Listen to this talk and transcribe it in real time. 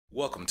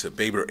Welcome to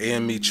Baber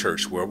AME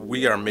Church, where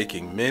we are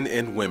making men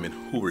and women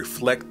who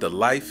reflect the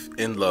life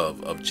and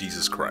love of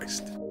Jesus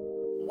Christ.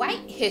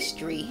 White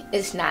history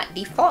is not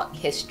default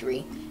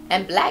history,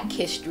 and black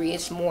history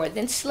is more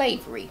than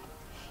slavery.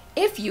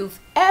 If you've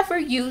ever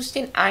used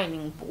an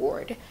ironing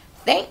board,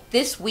 thank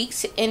this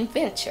week's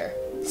inventor,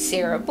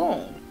 Sarah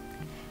Boone.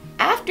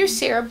 After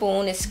Sarah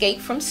Boone escaped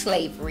from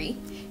slavery,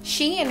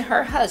 she and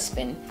her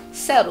husband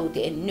settled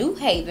in New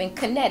Haven,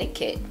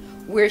 Connecticut,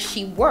 where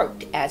she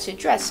worked as a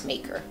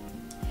dressmaker.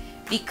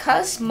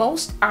 Because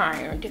most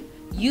ironed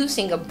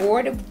using a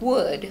board of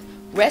wood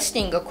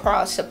resting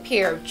across a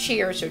pair of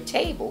chairs or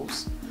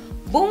tables,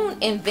 Boone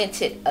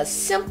invented a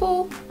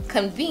simple,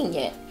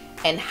 convenient,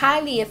 and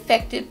highly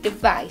effective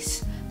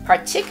device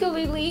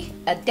particularly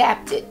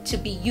adapted to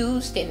be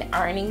used in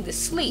ironing the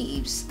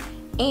sleeves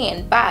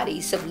and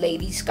bodies of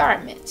ladies'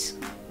 garments.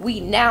 We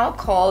now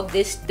call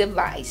this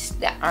device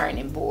the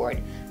ironing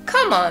board.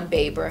 Come on,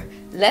 Baber,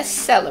 let's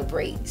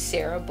celebrate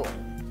Sarah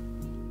Boone.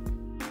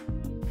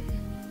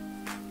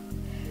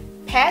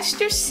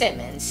 Pastor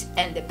Simmons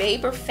and the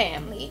Baber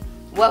family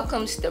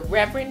welcomes the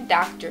Reverend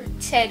Dr.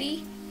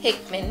 Teddy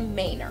Hickman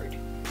Maynard.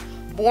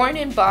 Born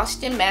in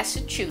Boston,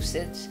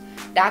 Massachusetts,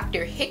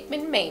 Dr.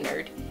 Hickman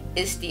Maynard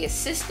is the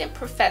Assistant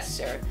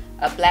Professor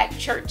of Black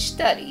Church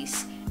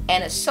Studies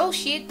and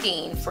Associate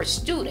Dean for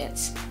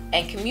Students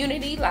and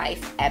Community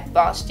Life at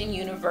Boston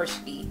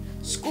University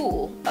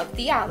School of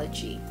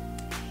Theology.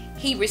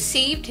 He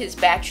received his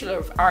Bachelor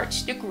of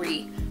Arts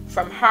degree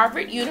from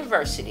Harvard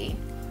University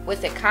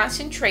with a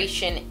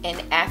concentration in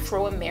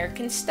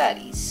Afro-American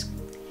Studies.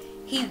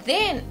 He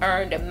then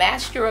earned a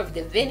Master of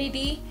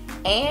Divinity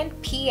and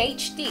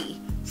PhD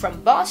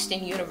from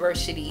Boston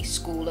University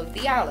School of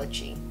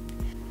Theology.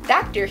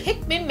 Dr.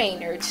 Hickman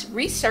Maynard's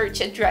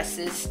research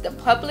addresses the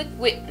public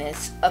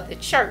witness of the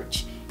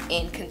church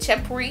in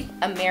contemporary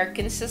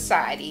American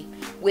society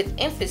with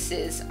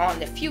emphasis on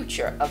the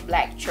future of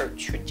Black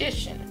church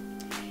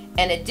tradition.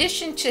 In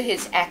addition to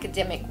his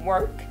academic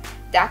work,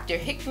 Dr.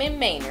 Hickman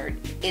Maynard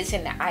is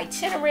an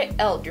itinerant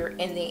elder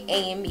in the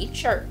AME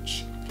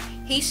Church.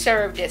 He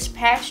served as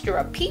pastor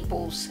of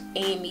People's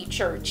AME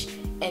Church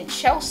in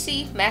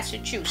Chelsea,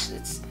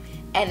 Massachusetts,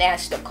 and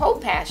as the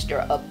co-pastor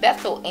of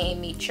Bethel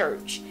AME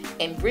Church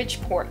in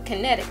Bridgeport,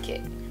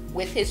 Connecticut,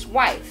 with his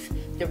wife,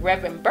 the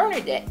Reverend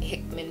Bernadette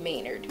Hickman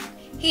Maynard.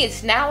 He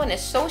is now an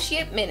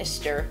associate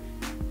minister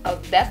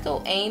of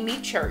Bethel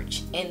AME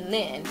Church in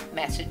Lynn,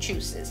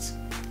 Massachusetts.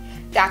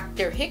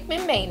 Dr.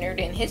 Hickman Maynard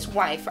and his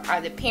wife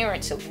are the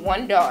parents of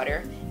one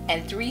daughter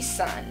and 3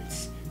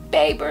 sons.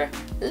 Baber,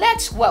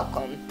 let's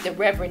welcome the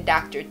Reverend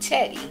Dr.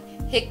 Teddy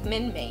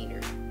Hickman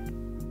Maynard.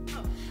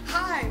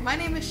 Hi, my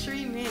name is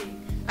Sheree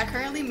Manning. I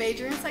currently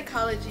major in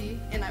psychology,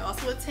 and I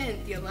also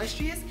attend the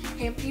illustrious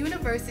Hampton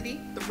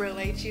University, the real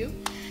HU.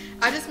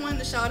 I just wanted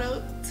to shout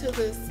out to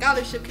the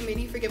scholarship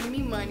committee for giving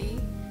me money.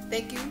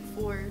 Thank you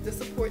for the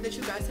support that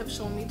you guys have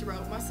shown me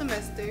throughout my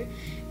semester,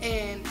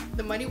 and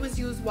the money was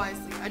used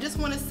wisely. I just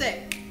want to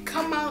say,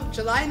 come out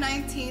July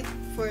 19th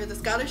for the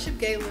scholarship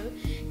gala,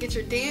 get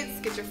your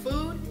dance, get your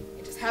food,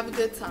 and just have a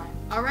good time.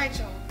 All right,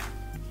 y'all.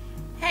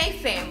 Hey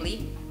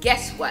family,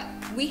 guess what?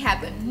 We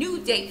have a new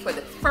date for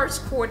the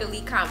first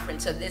quarterly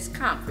conference of this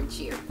conference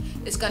year.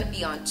 It's going to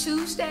be on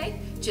Tuesday,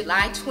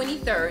 July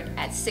 23rd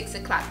at 6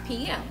 o'clock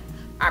p.m.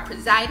 Our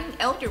presiding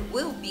elder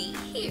will be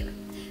here.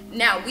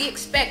 Now, we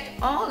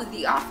expect all of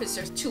the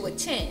officers to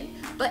attend,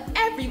 but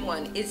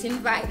everyone is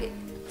invited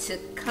to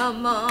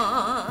come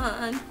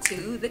on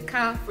to the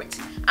conference.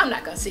 I'm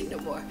not going to sing no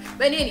more.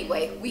 But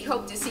anyway, we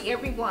hope to see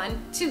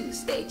everyone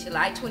Tuesday,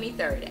 July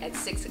 23rd at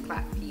 6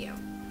 o'clock p.m.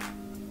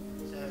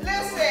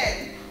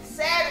 Listen,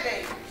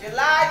 Saturday,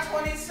 July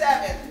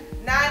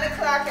 27th, 9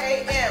 o'clock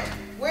a.m.,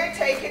 we're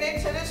taking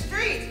it to the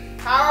streets.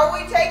 How are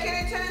we taking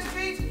it to the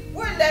streets?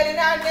 We're letting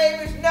our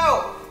neighbors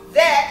know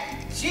that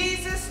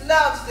Jesus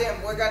loves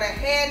them. We're going to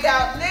hand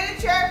out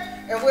literature,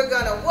 and we're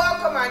going to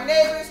welcome our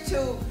neighbors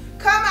to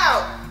come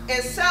out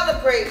and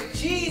celebrate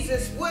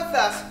Jesus with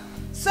us.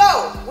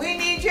 So, we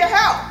need your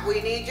help.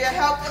 We need your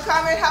help to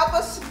come and help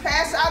us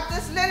pass out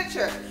this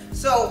literature.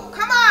 So,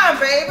 come on,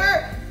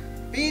 Baber.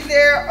 Be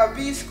there or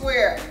be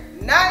square.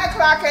 9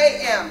 o'clock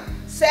a.m.,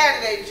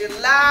 Saturday,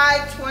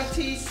 July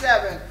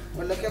 27th.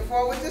 We're looking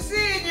forward to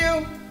seeing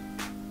you.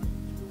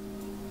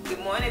 Good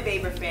morning,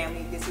 Baber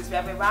family. This is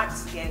Reverend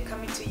Rogers again,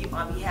 coming to you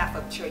on behalf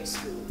of Church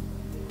School.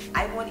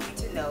 I want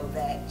you to know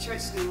that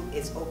Church School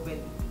is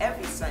open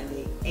every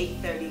Sunday,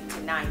 8:30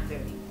 to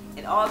 9:30.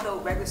 And although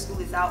regular school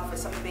is out for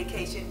summer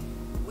vacation,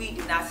 we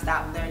do not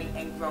stop learning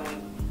and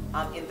growing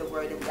in the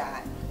Word of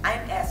God. I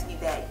am asking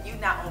that you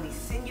not only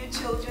send your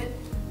children,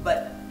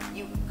 but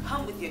you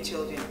come with your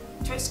children.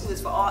 Church School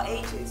is for all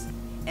ages,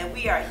 and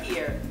we are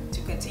here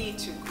to continue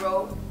to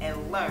grow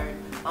and learn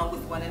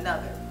with one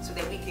another so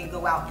that we can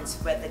go out and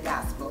spread the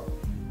gospel.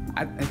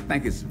 I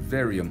think it's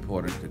very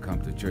important to come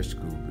to church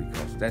school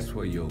because that's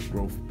where your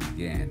growth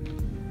began.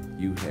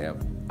 You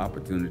have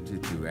opportunity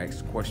to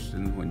ask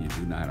questions when you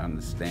do not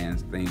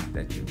understand things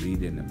that you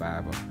read in the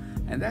Bible,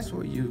 and that's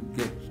where you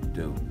get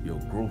your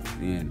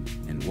growth in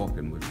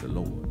walking with the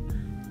Lord.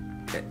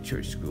 at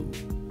church school.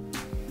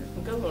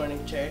 Good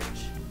morning, church.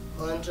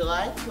 On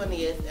July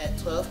 20th at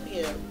 12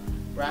 p.m.,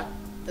 Rock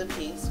the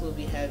Peace will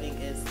be having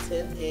its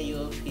 10th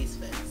annual Peace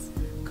Fest.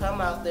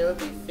 Come out, there will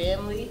be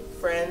family,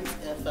 friends,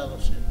 and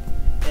fellowship.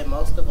 And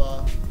most of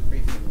all,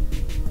 free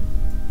food.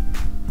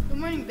 Good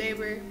morning,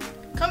 Baber.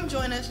 Come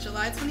join us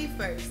July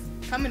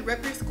 21st. Come and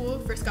rep your school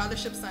for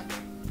Scholarship Sunday.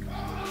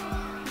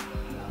 I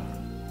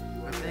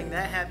think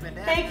that happened.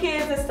 Hey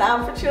kids, it's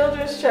time for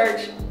Children's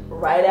Church.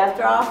 Right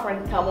after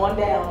offering, come on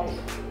down.